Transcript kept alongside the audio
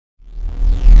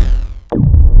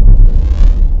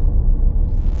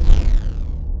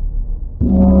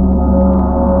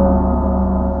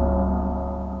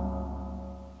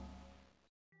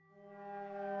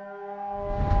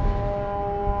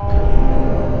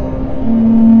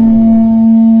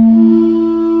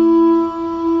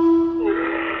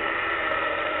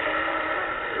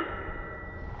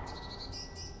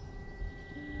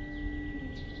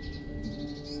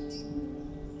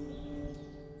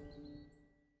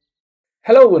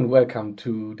Hello and welcome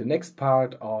to the next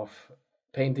part of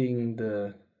painting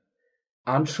the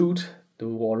Aanchuth, the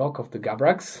warlock of the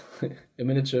Gabrax, a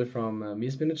miniature from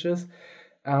Mies Miniatures.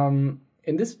 In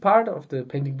this part of the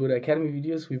Painting Buddha Academy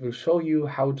videos, we will show you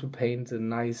how to paint a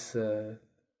nice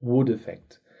wood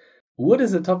effect. Wood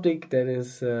is a topic that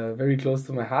is very close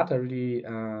to my heart. I really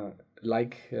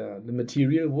like the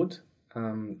material wood.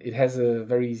 It has a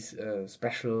very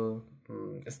special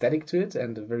aesthetic to it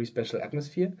and a very special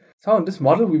atmosphere. So in this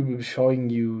model we will be showing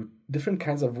you different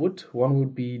kinds of wood. One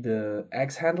would be the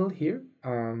axe handle here,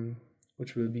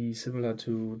 which will be similar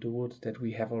to the wood that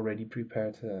we have already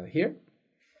prepared here.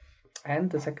 And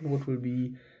the second wood will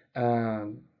be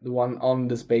the one on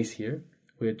the space here,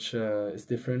 which is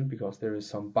different because there is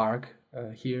some bark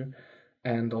here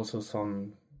and also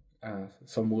some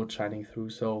wood shining through.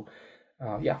 So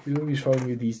yeah, we will be showing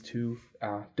you these two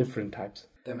different types.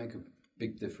 They make a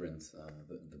big difference.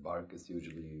 The bark is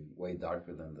usually way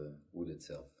darker than the wood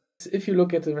itself. If you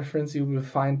look at the reference, you will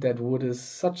find that wood is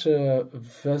such a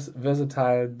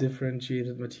versatile,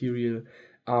 differentiated material.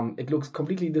 It looks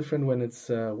completely different when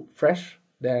it's fresh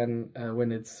than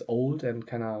when it's old and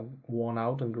kind of worn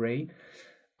out and gray.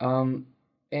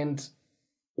 And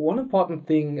one important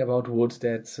thing about wood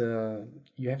that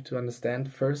you have to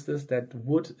understand first is that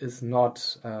wood is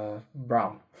not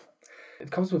brown. It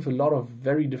comes with a lot of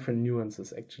very different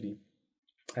nuances, actually.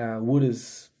 Wood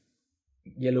is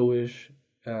yellowish,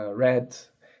 red.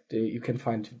 You can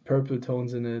find purple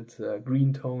tones in it,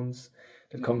 green tones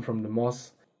that come from the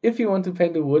moss. If you want to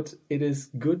paint a wood, it is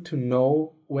good to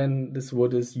know when this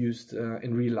wood is used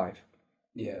in real life.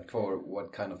 Yeah, for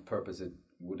what kind of purpose it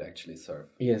would actually serve.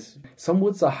 Yes. Some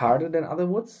woods are harder than other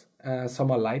woods. Some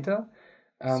are lighter.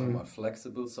 Some are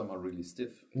flexible, some are really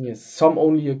stiff. Yes, some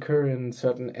only occur in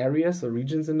certain areas or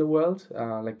regions in the world,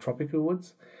 like tropical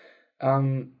woods.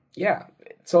 Yeah,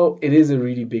 so it is a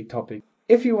really big topic.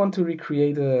 If you want to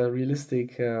recreate a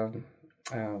realistic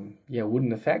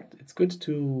wooden effect, it's good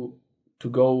to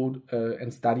go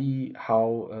and study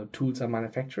how tools are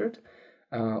manufactured,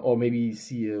 or maybe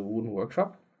see a wooden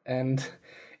workshop. And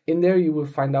in there you will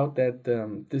find out that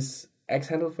this axe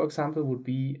handle, for example, would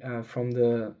be from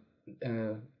the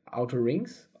outer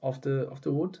rings of the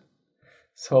wood.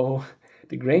 So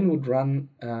the grain would run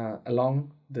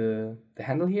along the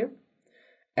handle here,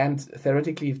 and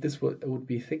theoretically, if this would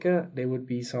be thicker, there would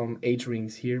be some age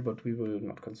rings here, but we will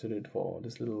not consider it for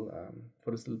this little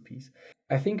piece.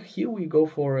 I think here we go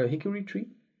for a hickory tree,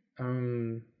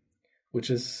 which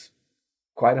is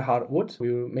quite a hard wood.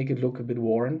 We will make it look a bit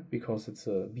worn because it's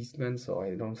a beastman, so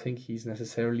I don't think he's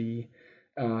necessarily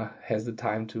has the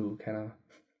time to kind of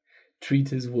treat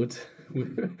his wood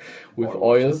with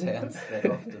oil. His hands that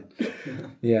often.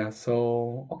 Yeah,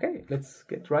 so okay, let's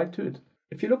get right to it.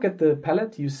 If you look at the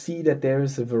palette, you see that there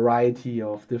is a variety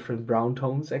of different brown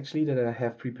tones actually that I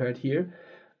have prepared here.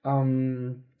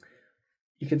 You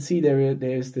can see there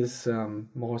is this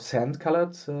more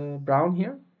sand-colored brown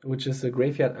here, which is a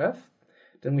graveyard earth.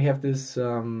 Then we have this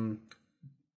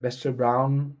vesture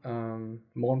brown,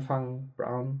 Mournfang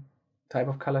brown type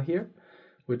of color here,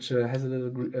 which has a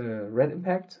little red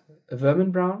impact, a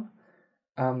vermin brown.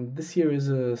 This here is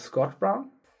a Scotch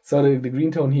brown. So the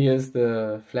green tone here is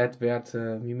the flat vert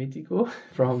mimetico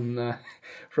from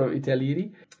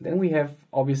Italieri. Then we have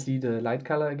obviously the light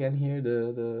color again here,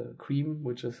 the cream,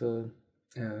 which is a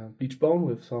bleach bone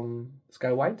with some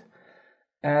sky white.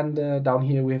 And down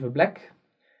here we have a black.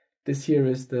 This here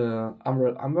is the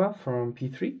Umbral Umber from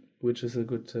P3, which is a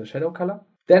good shadow color.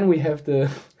 Then we have the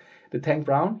tank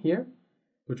brown here,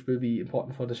 which will be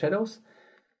important for the shadows,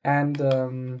 and a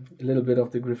little bit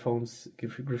of the Griffon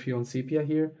sepia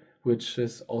here, which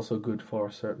is also good for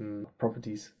certain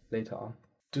properties later on.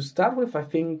 To start with, I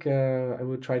think I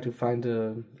will try to find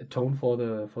a tone for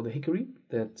the hickory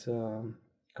that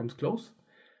comes close.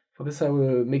 For this, I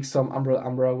will mix some Umbral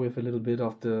Umbra with a little bit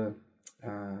of the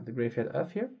graveyard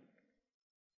earth here.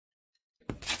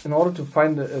 In order to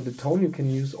find the tone, you can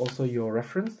use also your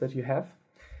reference that you have,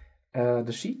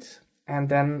 the sheet, and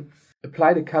then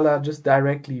apply the color just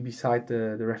directly beside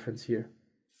the reference here.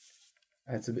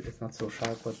 It's not so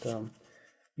sharp, but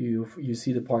you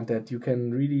see the point that you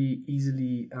can really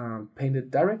easily paint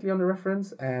it directly on the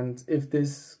reference, and if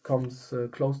this comes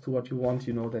close to what you want,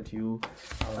 you know that you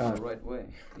the right way.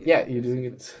 Yeah, you're doing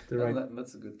it the right.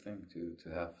 That's a good thing to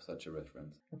have such a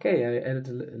reference. Okay, I added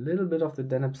a little bit of the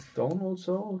Deneb stone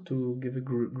also to give a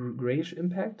grayish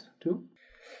impact too.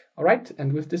 Alright,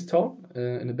 and with this tone,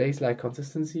 in a base-like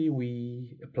consistency,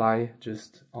 we apply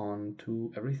just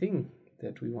onto everything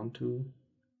that we want to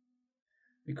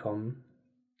become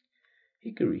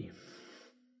hickory.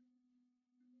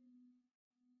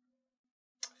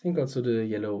 think also the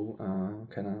yellow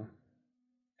kind of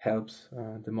helps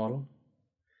the model.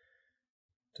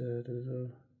 The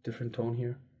different tone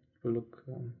here will look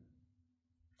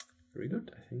very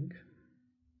good, I think.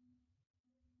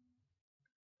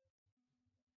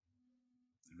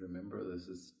 Remember, this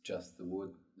is just the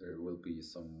wood. There will be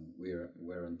some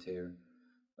wear and tear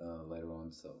later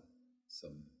on, so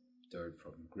some dirt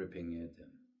from gripping it,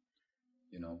 and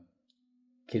you know,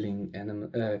 killing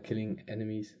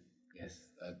enemies. Yes,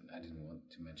 I didn't want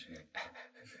to mention it.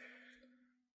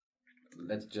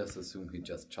 Let's just assume he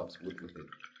just chops wood with it.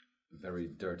 Very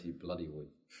dirty, bloody wood.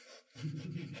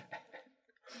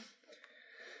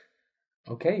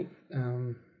 Okay,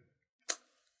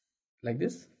 like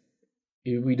this.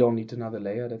 We don't need another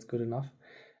layer, that's good enough.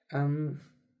 And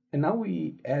now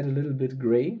we add a little bit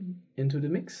gray into the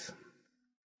mix,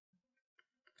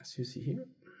 as you see here.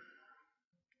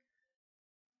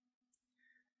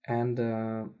 And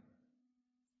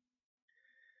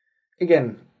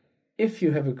again, if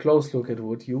you have a close look at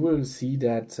wood, you will see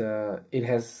that it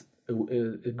has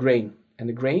a grain. And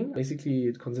the grain, basically,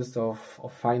 it consists of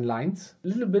fine lines, a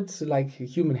little bit like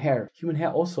human hair. Human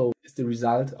hair also is the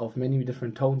result of many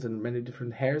different tones and many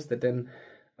different hairs that then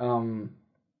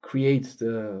create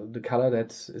the color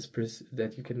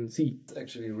that you can see. It's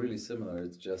actually really similar.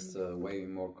 It's just way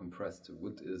more compressed.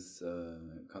 Wood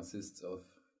consists of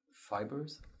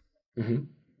fibers. Mm-hmm.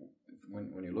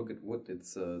 When you look at wood,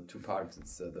 it's two parts.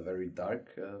 It's the very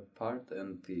dark part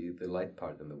and the light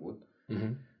part in the wood.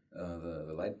 Mm-hmm.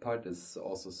 The light part is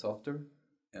also softer,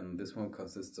 and this one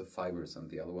consists of fibers, and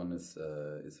the other one is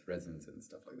resins and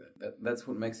stuff like that. That's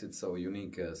what makes it so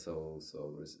unique, so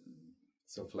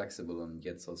flexible and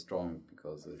yet so strong,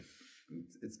 because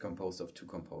it's composed of two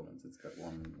components. It's got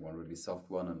one really soft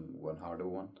one and one harder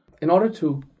one. In order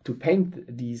to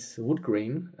paint these wood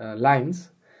grain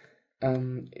lines,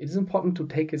 it is important to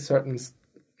take a certain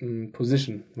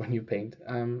position when you paint.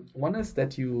 One is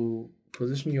that you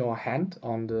position your hand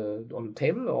on the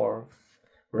table or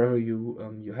wherever you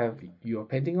are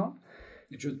painting on.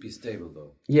 It should be stable,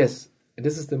 though. Yes,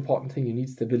 this is the important thing. You need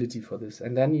stability for this,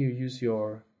 and then you use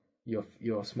your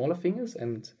smaller fingers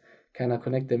and kind of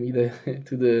connect them either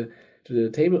to the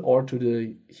table or to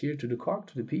the cork,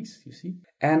 to the piece. You see,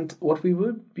 and what we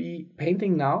will be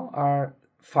painting now are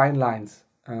fine lines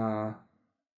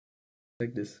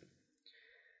like this,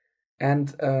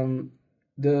 and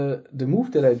the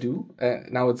move that I do,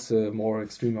 now it's more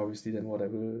extreme obviously than what I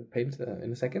will paint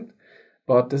in a second,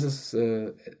 but this is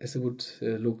as it would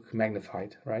look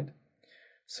magnified, right?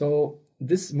 So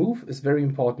this move is very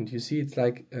important. You see, it's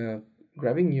like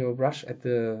grabbing your brush at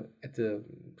the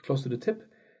close to the tip,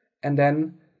 and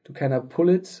then to kind of pull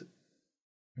it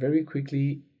very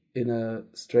quickly in a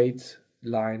straight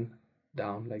line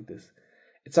down like this.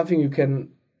 It's something you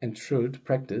can and should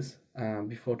practice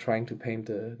before trying to paint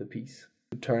the piece.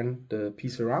 Turn the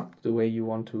piece around the way you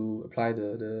want to apply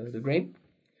the grain.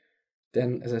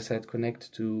 Then, as I said,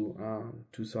 connect to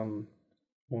some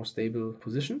more stable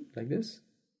position like this,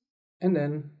 and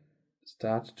then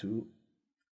start to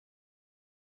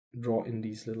draw in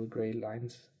these little grain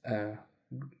lines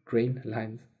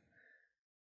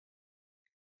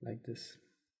like this.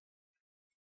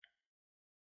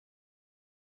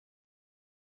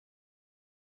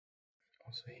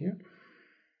 Also here.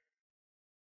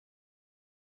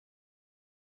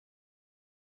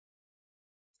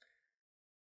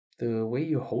 The way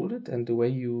you hold it and the way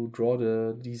you draw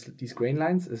these grain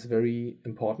lines is very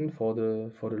important for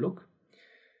the look,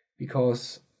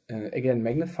 because again,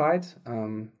 magnified,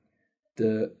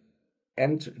 the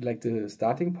end, like the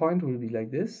starting point, will be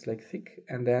like this, like thick,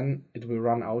 and then it will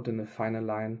run out in a final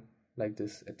line like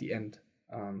this at the end.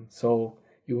 So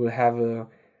you will have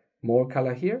more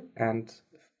color here and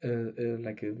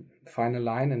like a final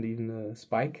line and even a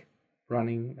spike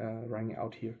running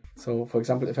out here. So for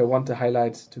example, if I want the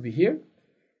highlight to be here,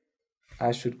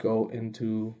 I should go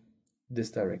into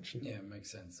this direction. Yeah, makes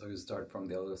sense. So you start from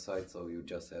the other side, so you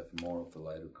just have more of the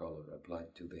lighter color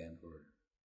applied to the end where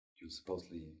you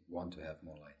supposedly want to have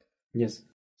more light. Yes.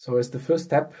 So as the first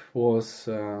step was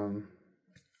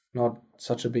not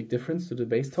such a big difference to the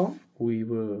base tone, we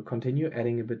will continue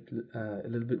adding a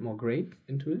little bit more gray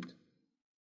into it.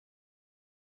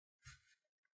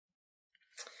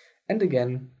 And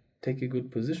again, take a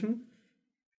good position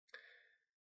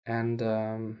and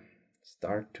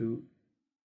start to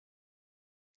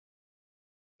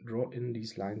draw in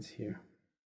these lines here.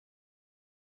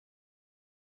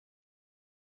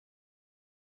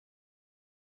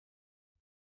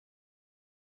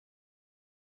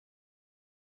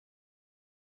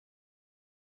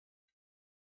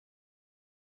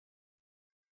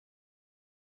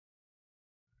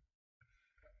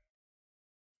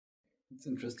 It's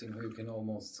interesting how you can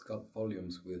almost sculpt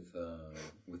volumes with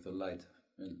the light.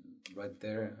 And right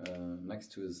there,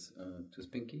 next to his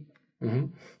pinky. Mm-hmm.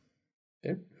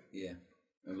 Yeah. Yeah,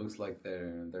 it looks like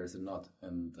there's a knot,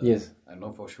 and Yes, I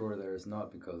know for sure there's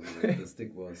not because the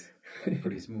stick was like,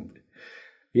 pretty smooth.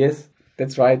 yes,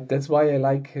 that's right. That's why I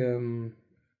like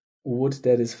wood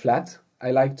that is flat.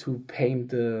 I like to paint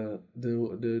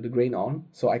the grain on,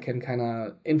 so I can kind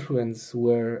of influence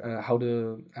where how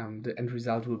the end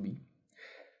result will be.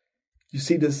 You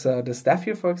see this the staff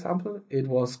here, for example. It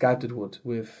was sculpted wood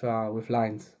with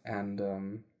lines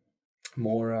and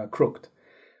more crooked,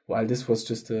 while this was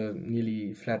just a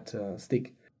nearly flat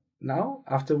stick. Now,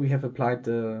 after we have applied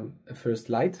the first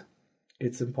light,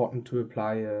 it's important to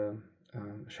apply a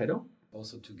shadow.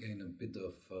 Also to gain a bit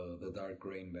of the dark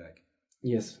grain back.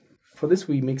 Yes. For this,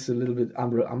 we mix a little bit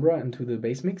umbra into the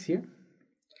base mix here.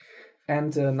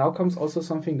 And now comes also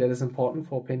something that is important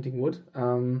for painting wood.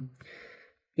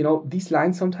 You know, these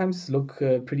lines sometimes look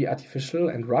pretty artificial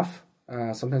and rough.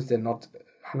 Sometimes they're not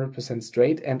 100%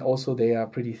 straight, and also they are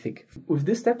pretty thick. With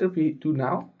this step that we do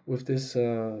now, with this,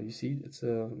 you see, it's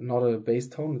not a base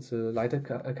tone, it's a lighter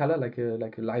color, like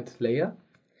a light layer.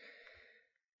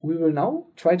 We will now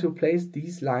try to place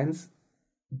these lines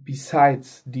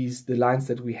besides the lines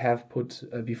that we have put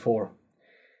before.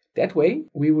 That way,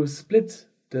 we will split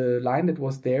the line that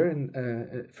was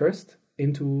there first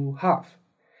into half.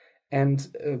 And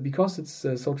because it's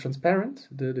so transparent,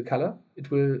 the color, it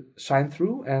will shine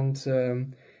through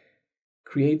and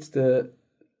create the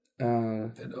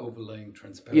that overlaying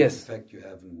transparent effect you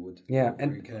have in wood. Yeah,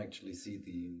 and you can actually see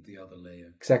the other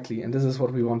layer. Exactly, and this is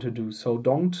what we want to do. So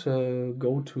don't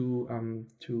go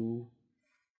too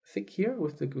thick here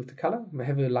with the color. We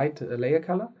have a light layer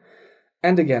color.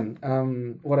 And again,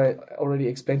 what I already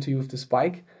explained to you with the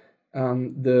spike.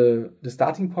 The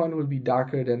starting point will be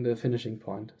darker than the finishing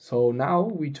point. So now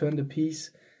we turn the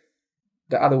piece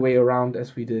the other way around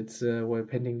as we did while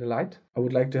painting the light. I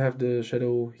would like to have the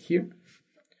shadow here.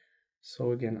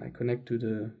 So again, I connect to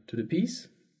the piece.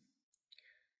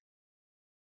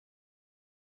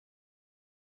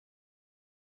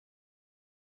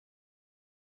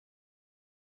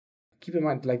 Keep in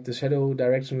mind, like the shadow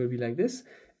direction will be like this.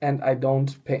 And I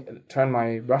don't turn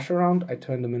my brush around, I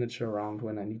turn the miniature around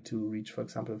when I need to reach. For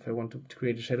example, if I want to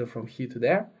create a shadow from here to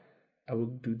there, I will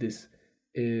do this.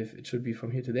 If it should be from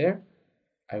here to there,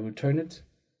 I will turn it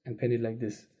and paint it like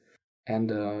this. And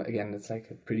again, it's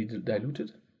like pretty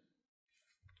diluted.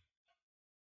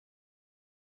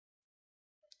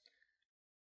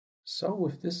 So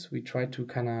with this, we try to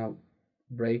kind of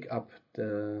break up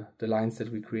the lines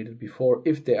that we created before,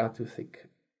 if they are too thick.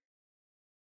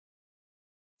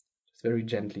 Very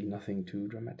gently, nothing too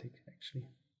dramatic, actually.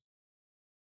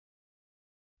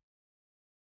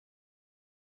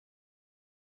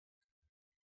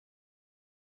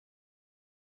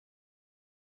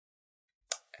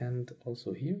 And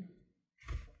also here.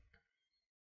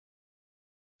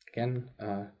 Again,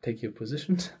 take your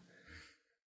position.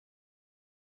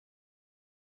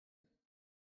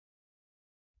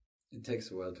 It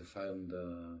takes a while to find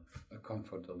a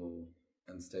comfortable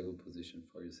and stable position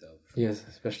for yourself. Yes,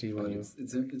 especially when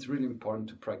it's really important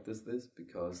to practice this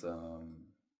because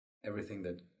everything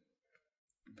that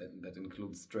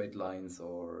includes straight lines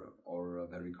or a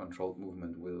very controlled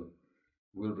movement will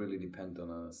really depend on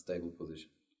a stable position.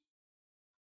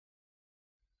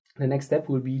 The next step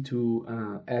will be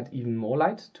to add even more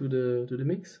light to the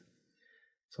mix,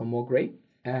 so more gray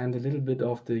and a little bit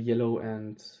of the yellow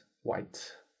and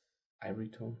white ivory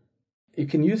tone. You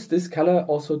can use this color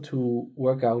also to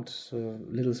work out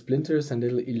little splinters and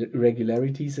little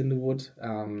irregularities in the wood,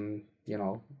 you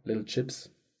know, little chips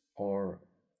or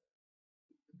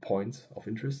points of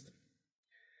interest.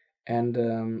 And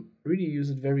really use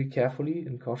it very carefully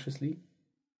and cautiously.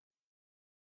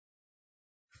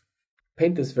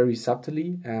 Paint this very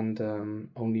subtly and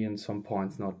only in some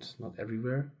points, not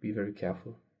everywhere. Be very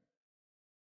careful.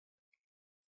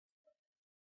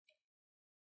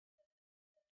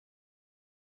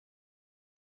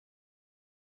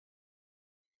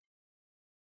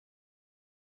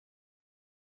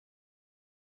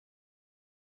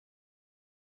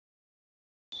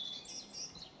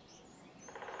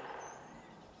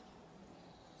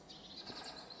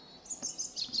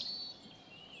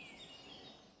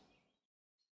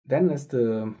 Then as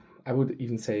I would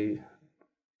even say,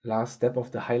 last step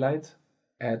of the highlight,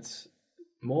 add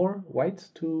more white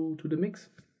to the mix.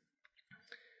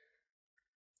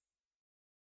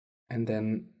 And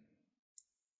then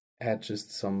add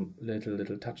just some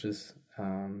little touches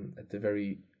at the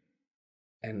very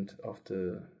end of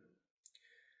the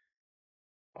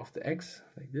eggs,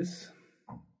 like this.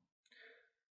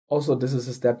 Also, this is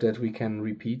a step that we can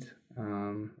repeat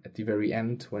at the very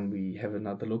end when we have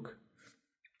another look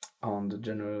on the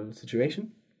general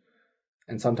situation.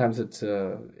 And sometimes it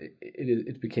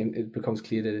becomes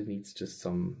clear that it needs just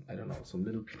some, I don't know, some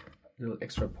little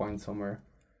extra point somewhere.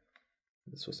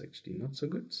 This was actually not so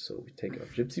good, so we take our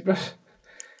gypsy brush,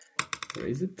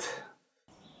 erase it.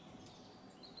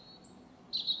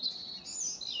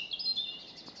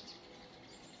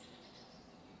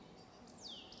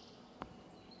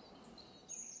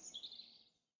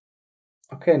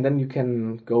 Okay, and then you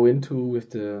can go into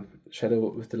with the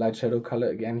light shadow color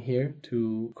again here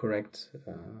to correct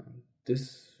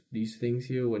these things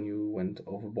here when you went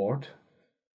overboard.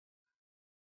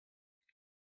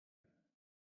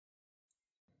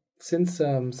 Since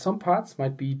some parts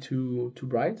might be too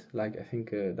bright, like I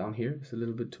think down here is a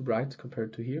little bit too bright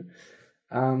compared to here,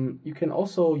 you can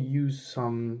also use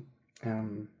some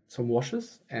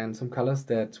washes and some colors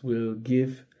that will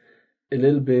give a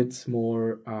little bit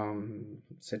more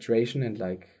saturation and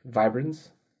like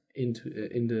vibrance into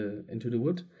the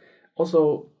wood.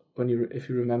 Also, if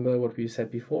you remember what we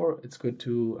said before, it's good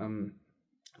to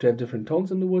have different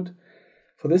tones in the wood.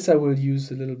 For this, I will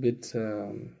use a little bit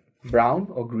brown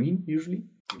or green usually.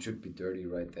 It should be dirty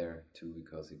right there too,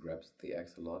 because he grabs the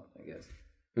axe a lot, I guess.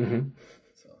 Mm-hmm.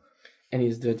 So. And he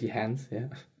has dirty hands, yeah.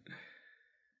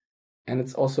 And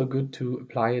it's also good to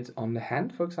apply it on the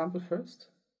hand, for example, first,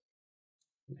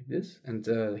 like this, and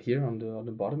here on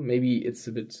the bottom. Maybe it's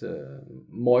a bit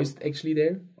moist actually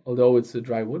there, although it's a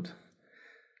dry wood.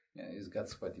 Yeah, he's got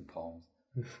sweaty palms.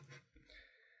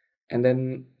 And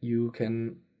then you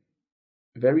can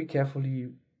very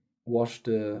carefully brush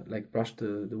the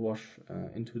wash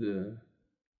into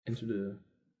the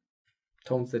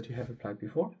tones that you have applied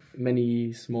before.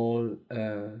 Many small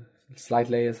slight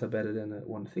layers are better than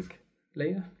one thick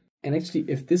layer. And actually,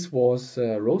 if this was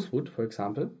rosewood, for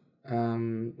example,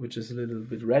 which is a little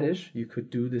bit reddish, you could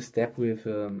do this step with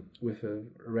a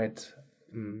red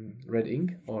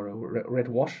ink or a red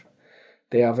wash.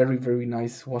 They are very, very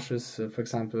nice washes. For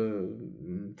example,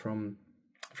 from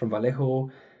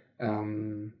Vallejo.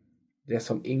 There's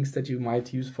some inks that you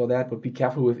might use for that, but be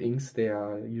careful with inks. They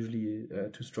are usually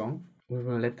too strong. We're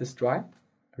going to let this dry.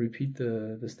 Repeat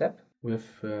the step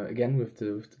with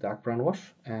the dark brown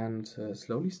wash, and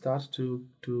slowly start to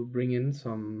bring in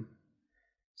some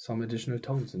additional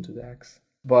tones into the axe.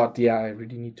 But yeah, I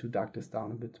really need to dark this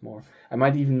down a bit more. I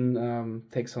might even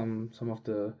take some of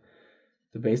the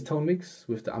base tone mix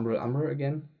with the umber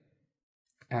again,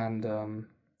 and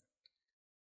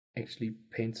actually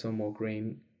paint some more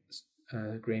grain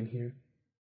here.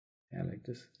 Yeah, like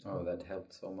this. Oh, that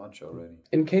helped so much already.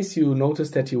 In case you notice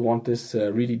that you want this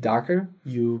really darker,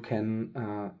 you can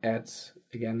add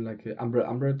again like a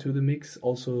umber to the mix.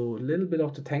 Also a little bit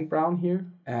of the tank brown here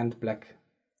and black.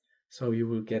 So you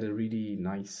will get a really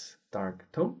nice dark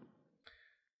tone.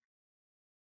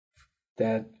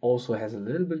 That also has a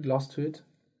little bit gloss to it.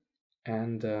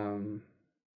 And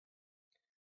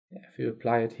if you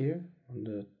apply it here on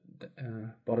the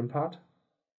bottom part,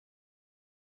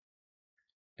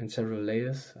 in several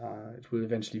layers, it will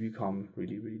eventually become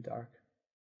really, really dark.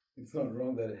 It's not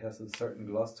wrong that it has a certain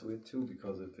gloss to it too,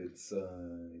 because if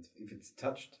it's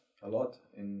touched a lot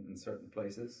in certain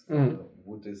places,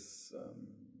 wood is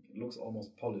it looks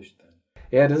almost polished then.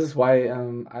 Yeah, this is why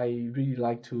I really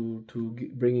like to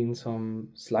bring in some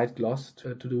slight gloss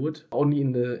to the wood, only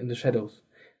in the shadows,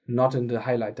 not in the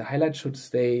highlight. The highlight should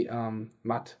stay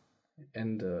matte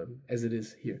and as it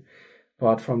is here,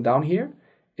 but from down here,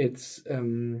 it's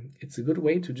a good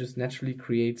way to just naturally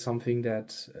create something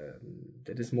that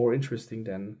is more interesting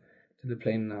than the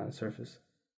plain surface.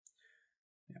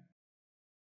 Yeah.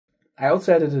 I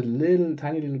also added a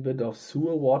tiny little bit of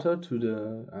sewer water to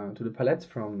the palette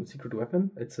from Secret Weapon.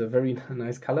 It's a very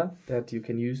nice color that you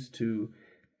can use to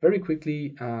very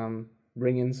quickly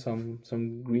bring in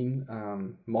some green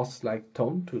moss-like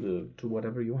tone to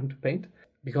whatever you want to paint.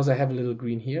 Because I have a little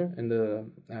green here in the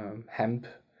hemp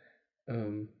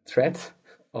thread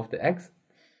of the axe,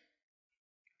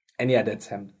 and yeah, that's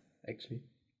hemp actually.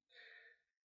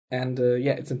 And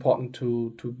yeah, it's important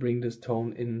to bring this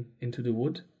tone into the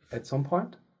wood at some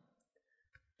point,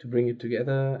 to bring it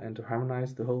together and to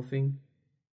harmonize the whole thing,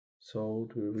 so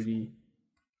to really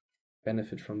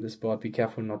benefit from this. But be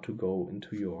careful not to go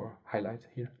into your highlight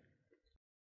here.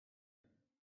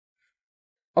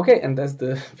 Okay, and as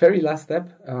the very last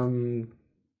step,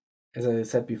 as I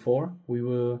said before, we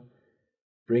will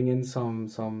bring in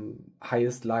some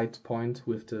highest light point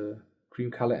with the cream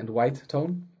color and white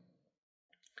tone.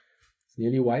 It's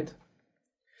nearly white.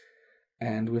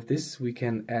 And with this we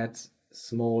can add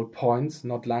small points,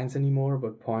 not lines anymore,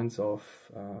 but points of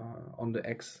on the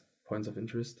X, points of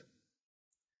interest.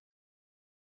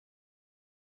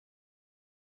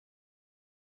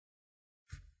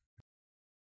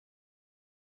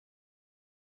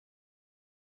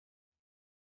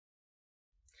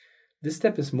 This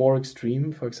step is more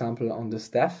extreme, for example, on the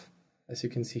staff, as you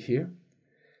can see here,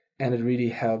 and it really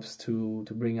helps to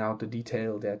bring out the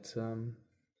detail that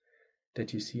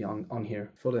that you see on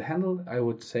here. For the handle, I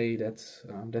would say that's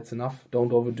enough.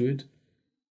 Don't overdo it,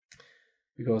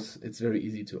 because it's very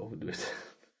easy to overdo it.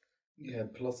 Yeah,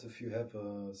 plus if you have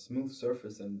a smooth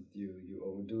surface and you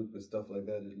overdo it with stuff like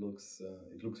that, it looks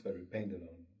very painted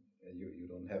on. You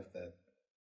don't have that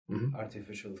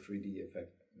artificial 3D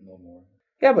effect no more.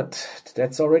 Yeah, but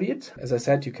that's already it. As I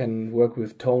said, you can work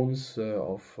with tones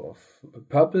of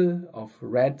purple, of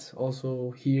red also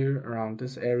here around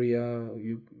this area.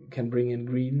 You can bring in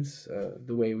greens,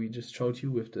 the way we just showed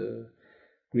you with the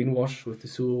green wash, with the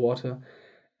sewer water.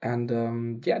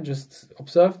 And yeah, just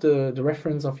observe the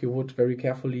reference of your wood very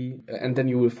carefully, and then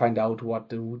you will find out what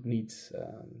the wood needs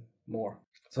more.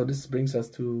 So this brings us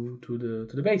to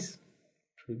the base,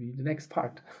 which will be the next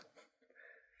part.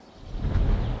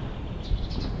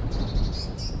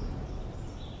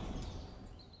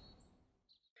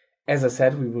 As I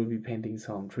said, we will be painting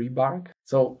some tree bark.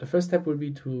 So the first step will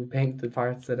be to paint the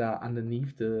parts that are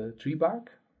underneath the tree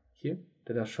bark here,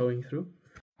 that are showing through.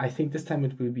 I think this time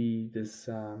it will be this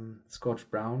scorched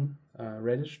brown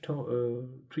reddish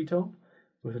tree tone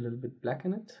with a little bit black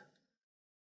in it.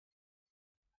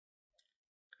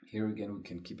 Here again, we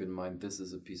can keep in mind this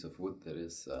is a piece of wood that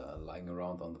is lying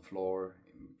around on the floor,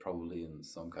 probably in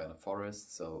some kind of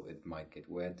forest, so it might get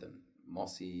wet and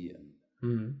mossy. And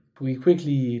we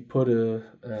quickly put a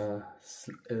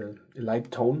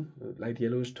light tone, a light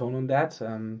yellowish tone on that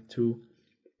to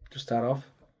start off.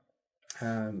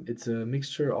 It's a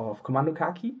mixture of commando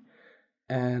khaki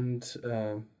and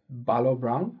Barlow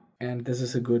brown, and this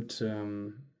is a good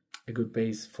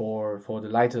base for the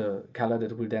lighter color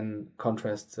that will then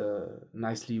contrast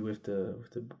nicely with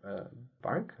the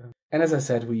bark. And as I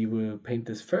said, we will paint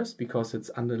this first because it's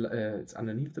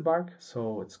underneath the bark,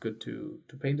 so it's good to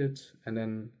paint it, and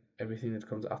then everything that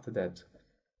comes after that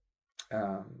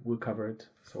will cover it,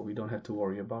 so we don't have to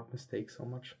worry about mistakes so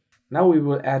much. Now we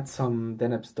will add some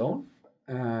Deneb stone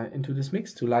into this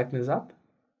mix to lighten this up.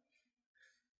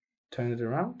 Turn it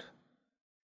around,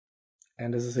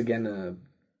 and this is again a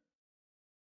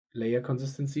layer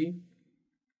consistency,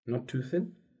 not too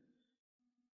thin.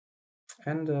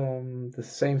 And the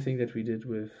same thing that we did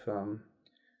with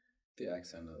the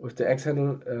axe handle. With the axe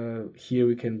handle, here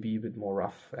we can be a bit more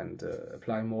rough and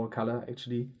apply more color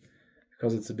actually,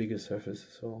 because it's a bigger surface.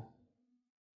 So,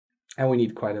 and we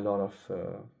need quite a lot of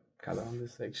color on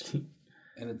this actually.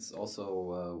 And it's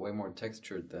also way more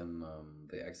textured than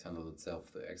the axe handle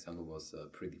itself. The axe handle was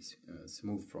pretty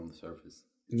smooth from the surface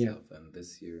itself, and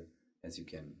this here, as you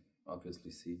can obviously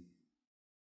see,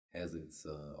 has its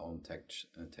own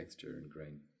texture and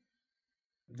grain.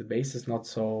 The base is not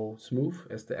so smooth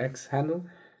as the axe handle.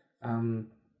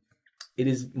 It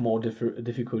is more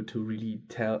difficult to really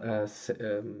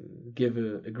give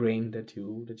a grain that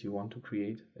you want to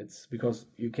create. It's because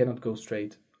you cannot go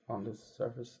straight on this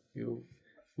surface. You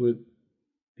will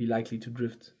be likely to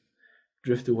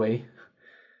drift away,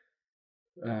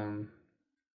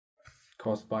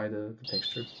 caused by the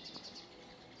texture.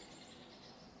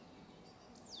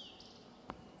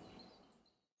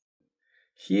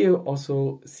 Here you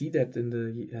also see that in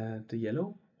the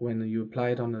yellow, when you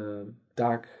apply it on a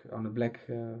black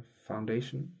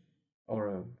foundation,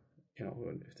 or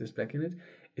if there's black in it,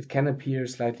 it can appear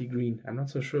slightly green. I'm not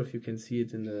so sure if you can see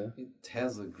it in the. It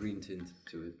has a green tint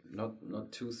to it,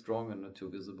 not too strong and not too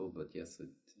visible, but yes,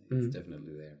 it's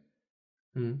definitely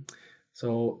there.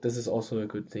 So this is also a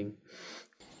good thing.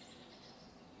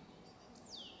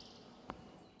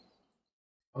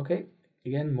 Okay,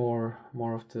 again more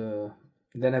of the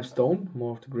Deneb stone,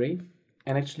 more of the gray,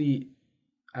 and actually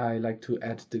I like to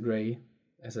add the gray.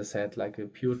 As I said, like a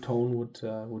pure tone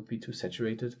would be too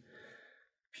saturated.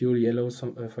 Pure yellow,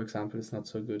 for example, is not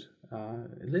so good. A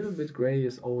little bit gray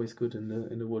is always good in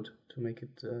the wood to make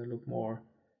it look more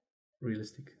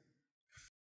realistic.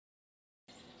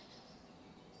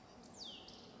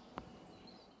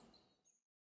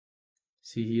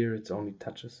 See here, it's only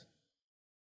touches.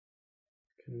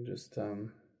 You can just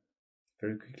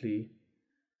very quickly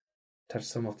touch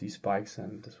some of these spikes,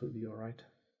 and this will be all right.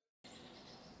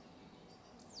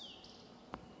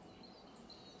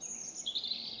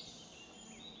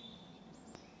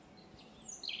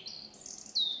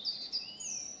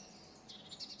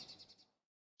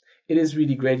 it is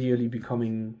really gradually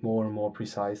becoming more and more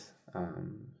precise.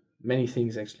 Many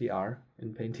things actually are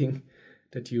in painting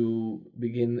that you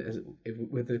begin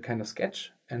with a kind of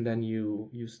sketch, and then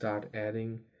you start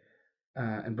adding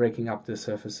and breaking up the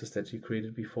surfaces that you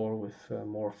created before with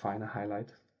more finer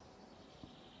highlight.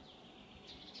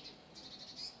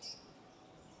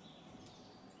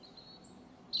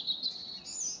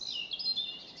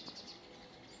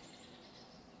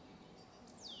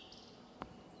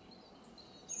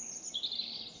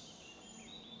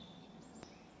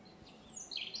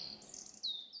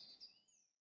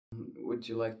 Would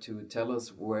you like to tell us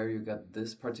where you got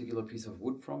this particular piece of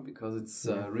wood from? Because it's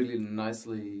really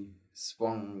nicely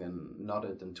swung and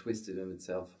knotted and twisted in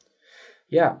itself.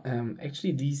 Yeah,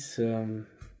 actually this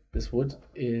wood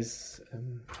is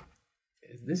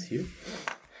this here.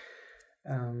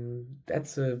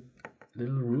 That's a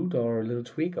little root or a little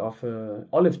twig of an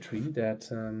olive tree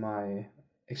that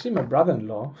my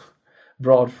brother-in-law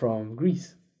brought from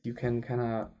Greece. You can kind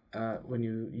of, when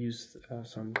you use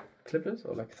some clippers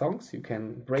or like thongs, you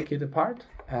can break it apart,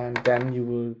 and then you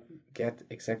will get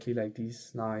exactly like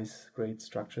these nice, great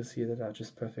structures here that are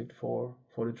just perfect for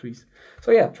the trees.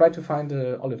 So yeah, try to find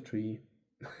the olive tree.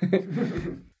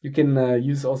 You can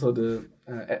use also the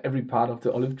every part of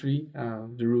the olive tree.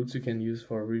 The roots you can use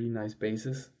for really nice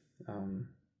bases.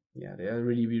 Yeah, they are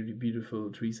really, really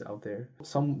beautiful trees out there.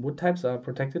 Some wood types are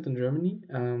protected in Germany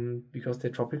because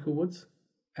they're tropical woods,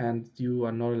 and you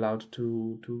are not allowed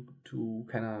to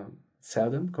kind of sell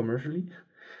them commercially,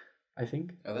 I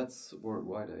think. That's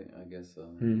worldwide, I guess.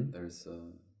 There's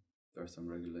there are some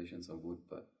regulations on wood,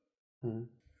 but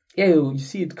yeah, you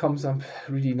see it comes up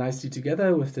really nicely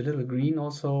together with the little green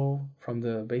also from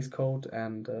the base coat,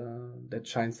 and that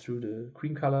shines through the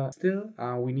cream color. Still,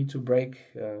 we need to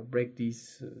break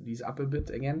these up a bit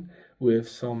again with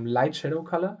some light shadow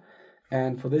color,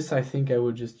 and for this I think I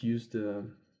will just use the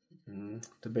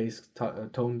base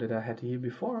tone that I had here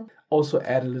before. Also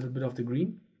add a little bit of the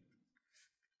green,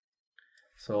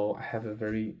 so I have a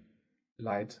very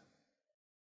light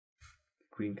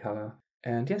green color.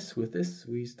 And yes, with this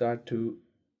we start to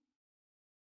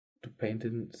paint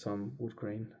in some wood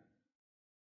grain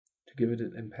to give it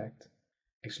an impact.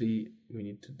 Actually, we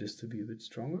need this to be a bit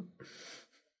stronger.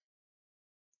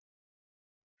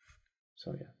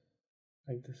 So yeah,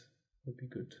 like this would be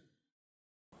good.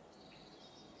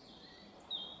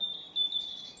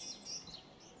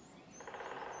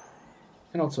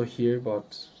 And also here,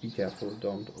 but be careful,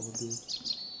 don't overdo.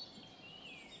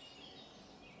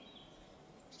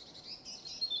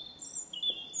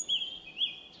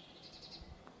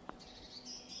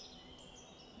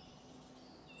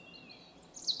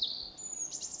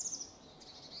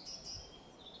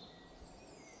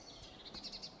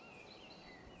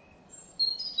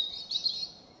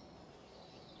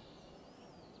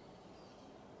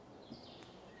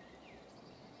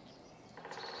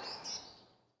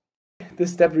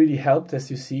 This step really helped,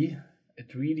 as you see.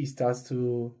 It really starts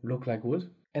to look like wood.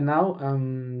 And now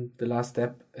the last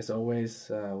step, as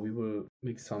always, we will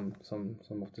mix some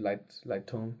of the light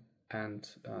tone and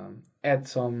add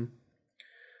some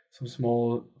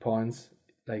small points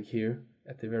like here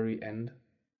at the very end.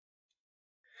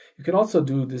 You can also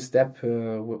do this step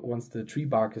once the tree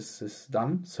bark is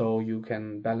done, so you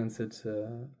can balance it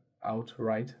out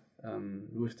right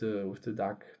with the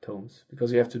dark tones,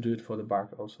 because you have to do it for the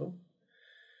bark also.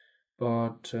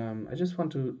 But I just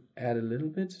want to add a little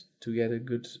bit to get a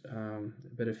good,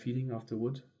 better feeling of the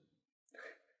wood,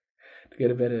 to get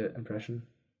a better impression.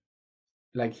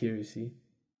 Like here, you see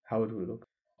how it will look.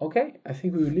 Okay, I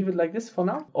think we will leave it like this for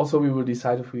now. Also, we will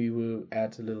decide if we will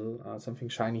add a little something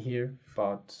shiny here.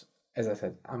 But as I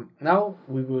said, now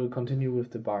we will continue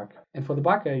with the bark. And for the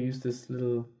bark, I use this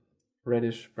little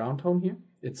reddish brown tone here.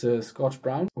 It's a scorched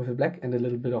brown with a black and a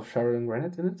little bit of Sheridan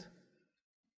granite in it.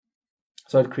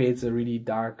 So it creates a really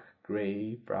dark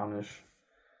gray, brownish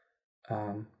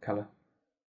color.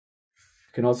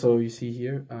 You can also, you see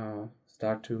here,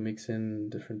 start to mix in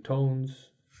different tones,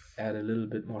 add a little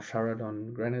bit more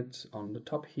Sheridan granite on the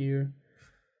top here,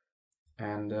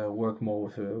 and work more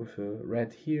with a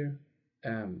red here.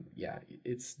 Yeah,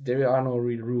 there are no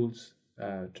real rules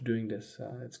to doing this.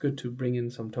 It's good to bring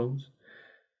in some tones.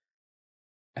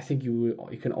 I think you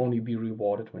can only be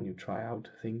rewarded when you try out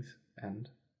things and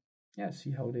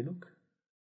see how they look.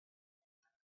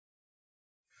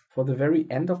 For the very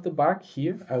end of the bark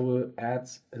here, I will add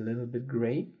a little bit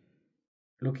gray.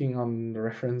 Looking on the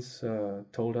reference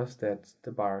told us that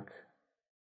the bark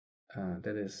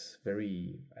that is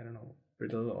very, I don't know,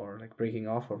 brittle or like breaking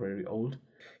off or very old.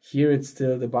 Here it's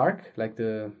still the bark, like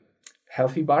the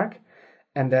healthy bark,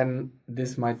 And then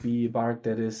this might be bark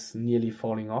that is nearly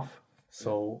falling off,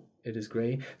 so it is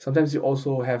gray. Sometimes you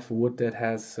also have wood that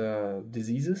has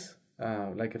diseases,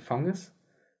 like a fungus,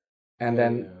 and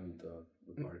then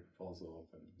the bark falls off.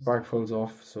 Bark falls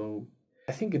off, so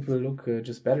I think it will look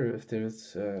just better if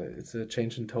there's it's a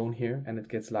change in tone here and it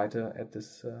gets lighter at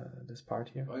this this part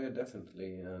here. Oh yeah,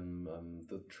 definitely.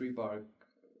 The tree bark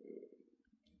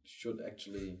should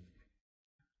actually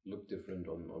look different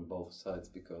on both sides,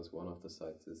 because one of the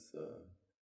sides is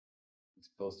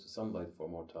exposed to sunlight for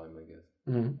more time, I guess.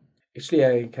 Mm-hmm. Actually,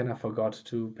 I kind of forgot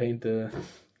to paint the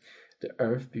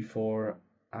earth before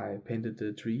I painted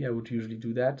the tree. I would usually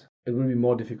do that. It will be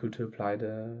more difficult to apply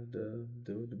the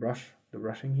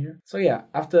brushing here. So yeah,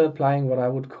 after applying what I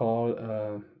would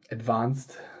call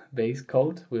advanced base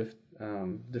coat with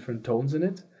different tones in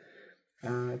it,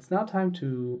 it's now time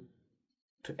to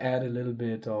add a little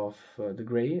bit of the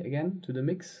gray again to the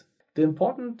mix. The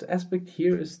important aspect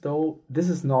here is, though, this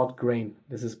is not grain,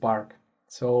 this is bark.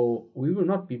 So we will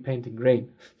not be painting grain.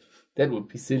 That would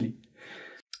be silly.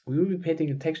 We will be painting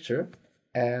a texture,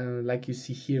 like you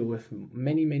see here, with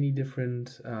many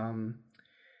different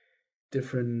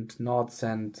different knots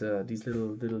and these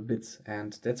little bits,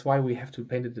 and that's why we have to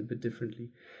paint it a bit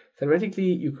differently.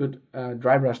 Theoretically, you could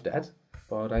dry brush that,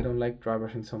 but I don't like dry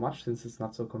brushing so much since it's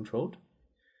not so controlled.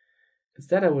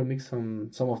 Instead, I will mix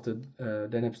some of the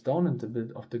Deneb stone and a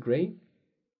bit of the gray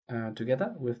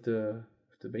together with the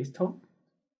base tone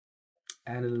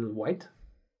and a little white.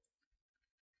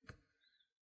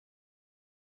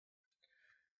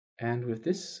 And with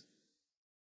this,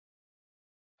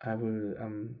 I will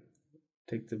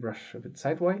take the brush a bit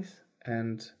sideways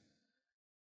and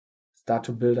start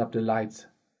to build up the light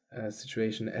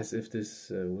situation as if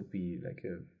this would be like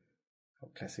a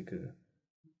classical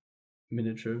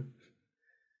miniature.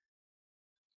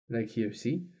 Like here,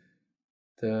 see?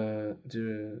 The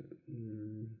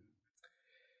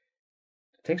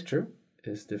texture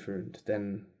is different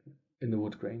than in the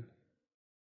wood grain.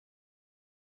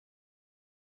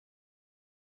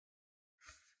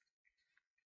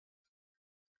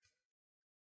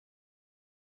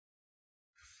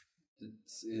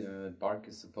 Bark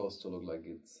is supposed to look like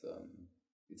it's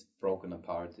broken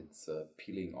apart, it's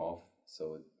peeling off,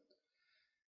 so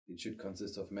it should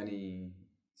consist of many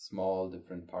small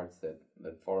different parts that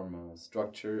form a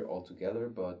structure all together,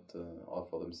 but all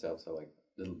for themselves are like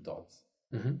little dots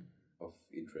of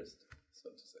interest, so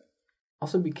to say.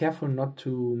 Also be careful not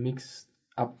to mix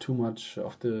up too much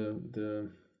of the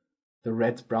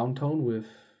red brown tone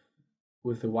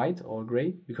with the white or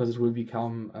gray, because it will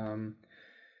become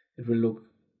it will look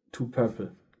too purple.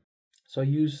 So I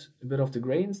use a bit of the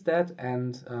gray instead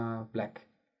and black,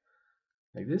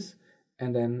 like this,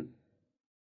 and then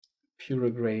pure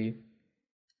gray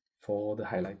for the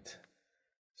highlight.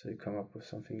 So you come up with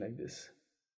something like this.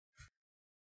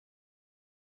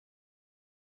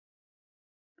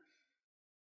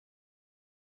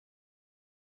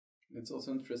 It's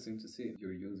also interesting to see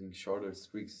you're using shorter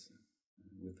streaks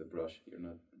with the brush. You're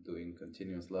not doing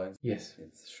continuous lines. Yes.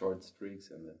 It's short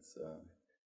streaks, and it's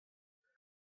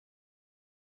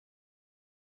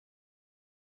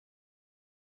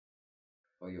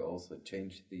or you also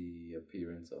change the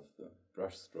appearance of the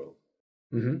brush stroke.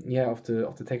 Yeah, of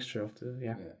the texture of the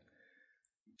yeah.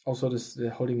 Also, this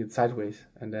holding it sideways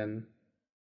and then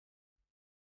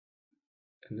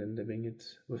doing it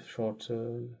with short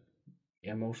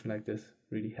motion like this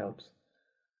really helps.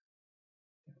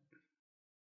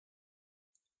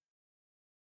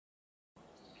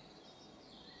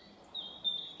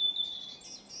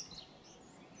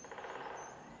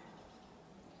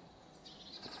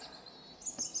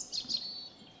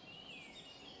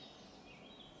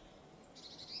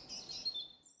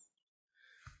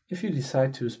 If you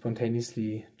decide to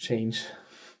spontaneously change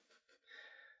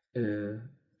a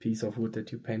piece of wood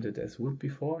that you painted as wood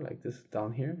before, like this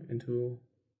down here, into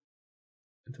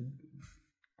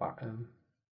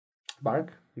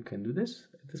bark, you can do this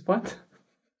at this point.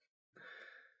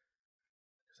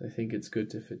 So I think it's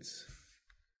good if it's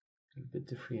a bit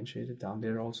differentiated down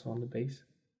there also on the base.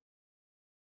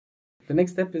 The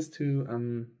next step is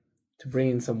to bring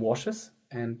in some washes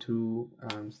and to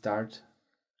start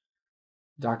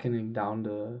darkening down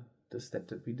the step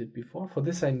that we did before. For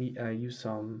this, I use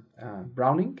some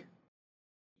brown ink,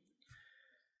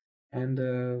 and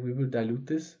we will dilute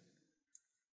this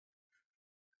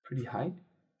pretty high,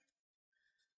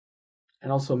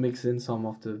 and also mix in some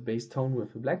of the base tone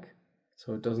with the black,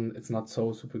 so it's not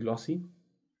so super glossy.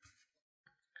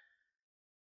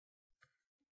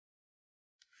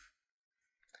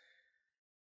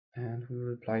 And we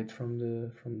will apply it from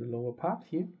the lower part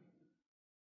here.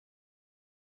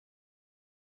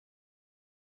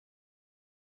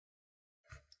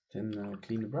 Then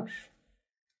clean the brush.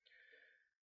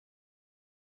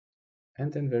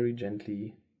 And then very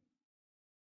gently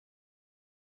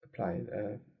apply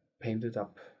it, paint it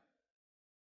up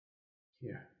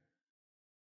here.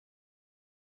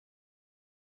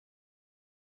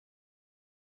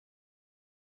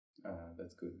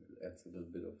 That's good. It adds a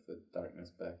little bit of the darkness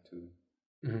back to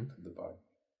the bar.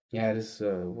 Yeah, this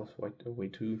was way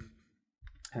too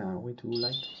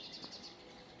light.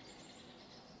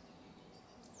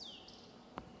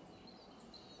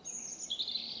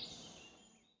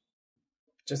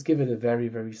 Just give it a very,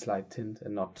 very slight tint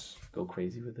and not go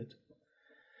crazy with it.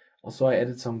 Also, I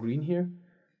added some green here,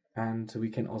 and we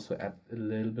can also add a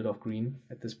little bit of green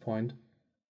at this point,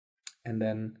 and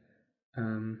then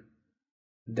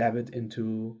dab it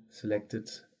into selected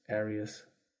areas.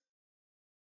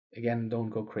 Again, don't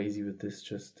go crazy with this,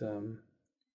 just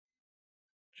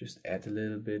add a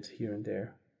little bit here and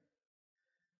there.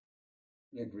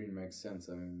 Yeah, green makes sense.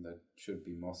 I mean, that should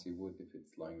be mossy wood if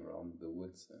it's lying around the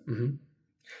woods.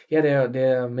 Yeah,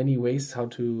 there are many ways how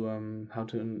to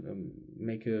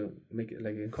make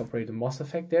like incorporate a moss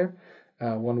effect there.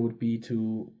 One would be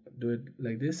to do it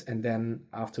like this, and then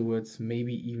afterwards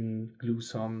maybe even glue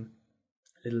some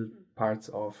little parts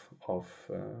of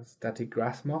static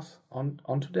grass moss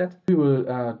onto that. We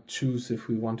will choose if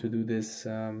we want to do this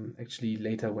actually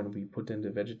later when we put in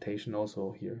the vegetation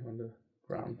also here on the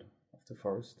ground of the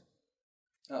forest.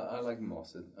 I like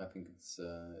moss. I think it's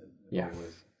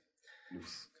always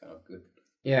looks kind of good.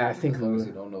 Yeah, I think as long as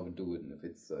you don't overdo it, and if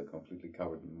it's completely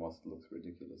covered in moss, it looks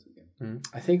ridiculous again.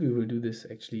 I think we will do this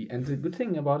actually, and the good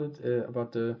thing about it,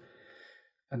 about the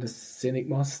scenic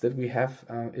moss that we have,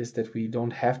 is that we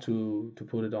don't have to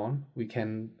put it on. We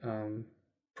can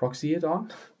proxy it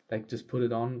on, like just put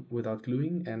it on without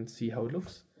gluing and see how it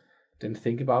looks. Then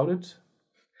think about it.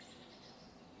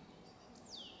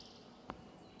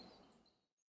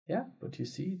 Yeah, but you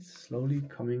see it's slowly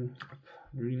coming up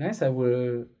really nice. I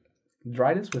will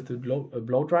dry this with the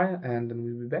blow dryer, and then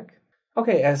we'll be back.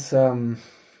 Okay, as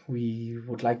we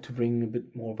would like to bring a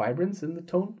bit more vibrance in the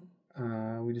tone,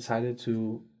 we decided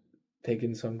to take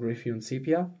in some Graphion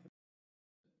Sepia.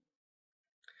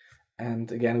 And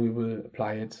again, we will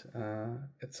apply it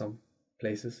at some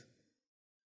places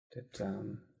that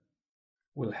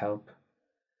will help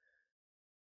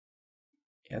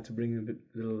to bring a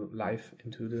little life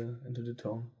into the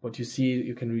tone. But you see,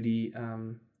 you can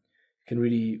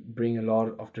really bring a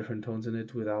lot of different tones in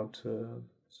it without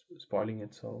spoiling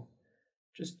it. So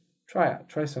just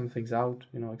try some things out,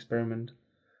 experiment.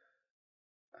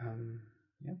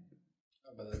 Yeah.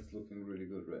 But that's looking really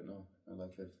good right now. I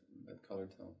like that color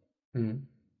tone.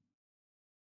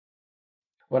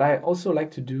 What I also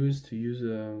like to do is to use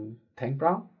tank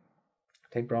brown.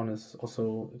 Tank brown is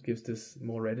also, it gives this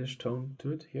more reddish tone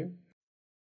to it here.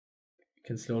 You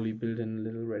can slowly build in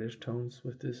little reddish tones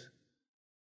with this.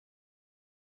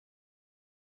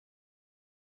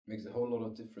 Makes a whole lot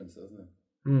of difference, doesn't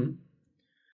it?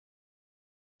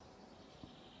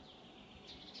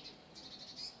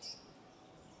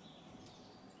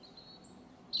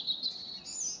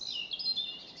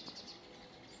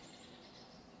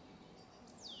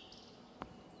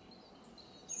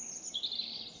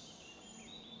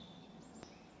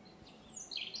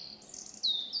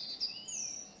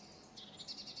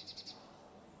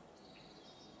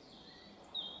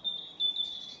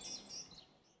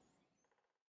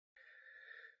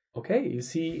 Okay, you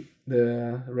see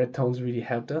the red tones really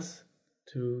helped us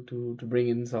to bring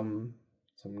in some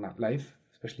life,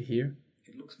 especially here.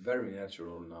 It looks very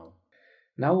natural now.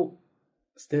 Now,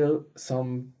 still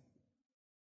some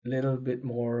little bit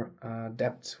more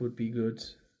depth would be good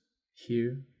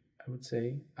here, I would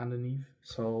say, underneath.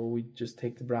 So we just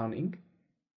take the brown ink,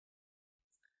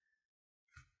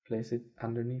 place it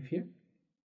underneath here.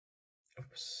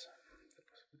 Oops, that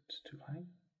was a bit too high.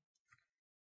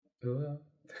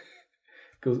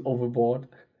 Goes overboard.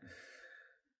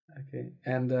 Okay,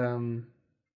 and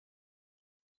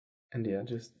yeah,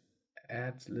 just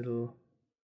add little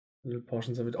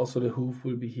portions of it. Also, the hoof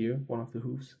will be here, one of the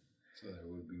hoofs. So there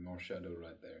will be more shadow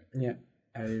right there. Yeah,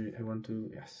 I want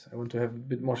to have a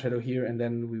bit more shadow here, and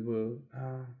then we will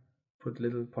put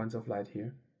little points of light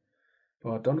here.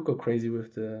 But don't go crazy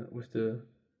with the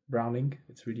brown ink.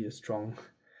 It's really a strong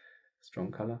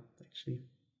color actually.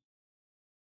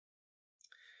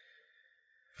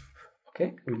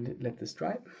 Okay, we'll let this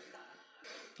dry.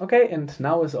 Okay, and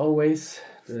now as always,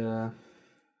 the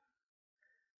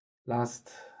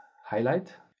last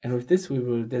highlight. And with this we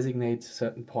will designate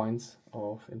certain points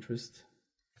of interest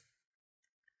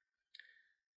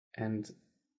and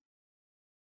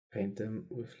paint them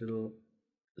with little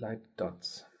light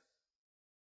dots.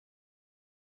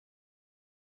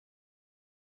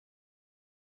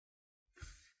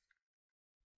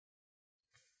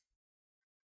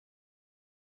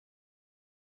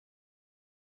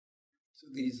 So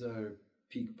these are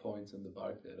peak points in the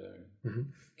bark that are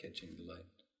catching the light.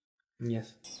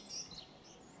 Yes.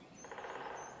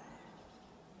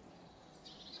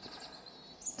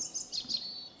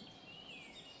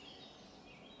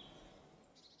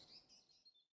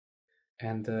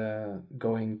 And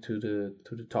going to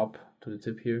the top, to the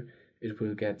tip here, it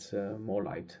will get more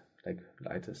light, like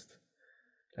lightest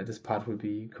part will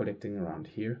be collecting around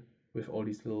here with all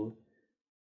these little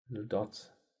dots.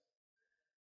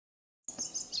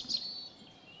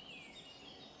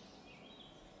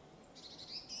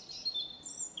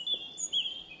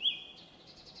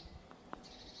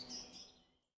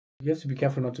 You have to be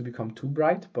careful not to become too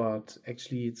bright, but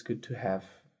actually it's good to have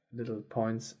little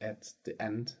points at the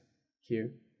end here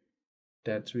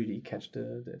that really catch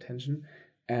the attention.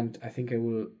 And I think I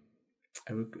will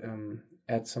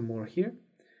add some more here.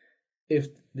 If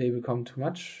they become too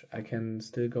much, I can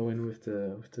still go in with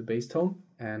the base tone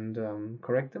and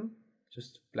correct them,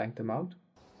 just blank them out.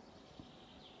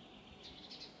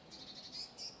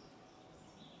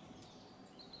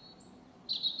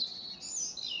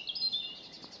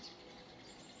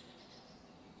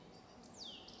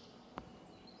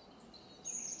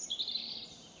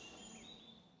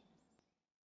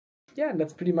 Yeah, and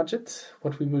that's pretty much it.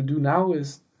 What we will do now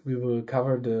is we will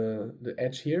cover the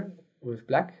edge here with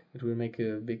black. It will make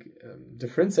a big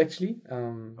difference actually.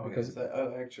 Because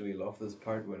I actually love this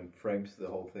part when it frames the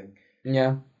whole thing.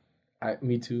 Yeah,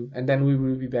 me too. And then we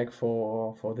will be back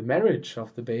for the marriage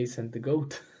of the base and the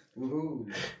goat.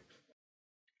 Woohoo!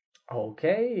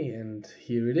 Okay, and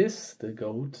here it is, the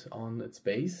goat on its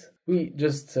base. We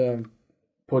just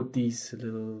put these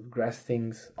little grass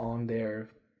things on there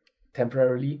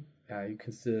temporarily. You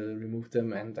can still remove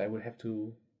them, and I will have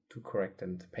to correct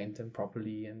and paint them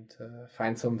properly and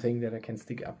find something that I can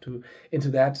stick up to into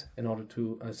that in order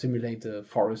to simulate the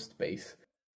forest base.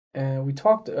 We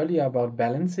talked earlier about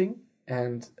balancing,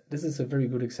 and this is a very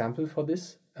good example for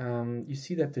this. You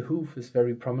see that the hoof is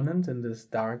very prominent in this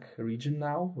dark region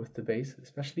now, with the base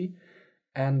especially.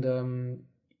 And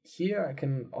here I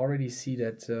can already see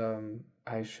that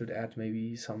I should add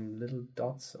maybe some little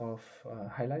dots of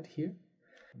highlight here.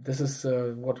 This is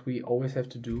what we always have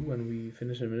to do when we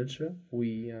finish a miniature.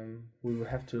 We will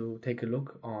have to take a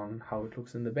look on how it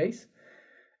looks in the base,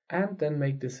 and then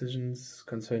make decisions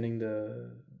concerning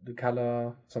the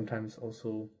color. Sometimes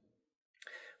also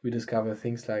we discover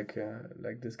things like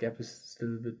this gap is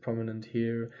still a bit prominent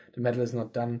here. The metal is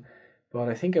not done, but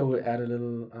I think I will add a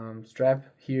little strap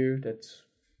here that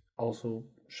also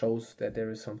shows that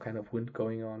there is some kind of wind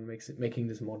going on, making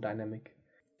this more dynamic.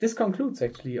 This concludes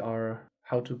actually our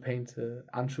how to paint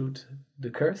Aanchuth the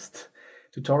Cursed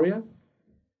tutorial.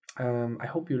 I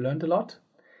hope you learned a lot,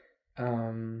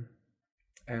 and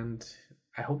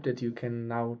I hope that you can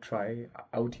now try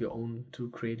out your own to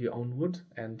create your own wood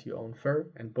and your own fur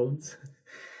and bones.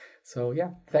 So yeah,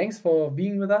 thanks for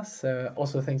being with us.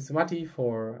 Also thanks to Matti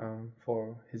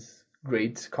for his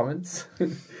great comments.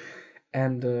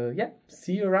 And yeah,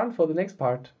 see you around for the next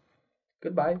part.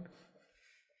 Goodbye.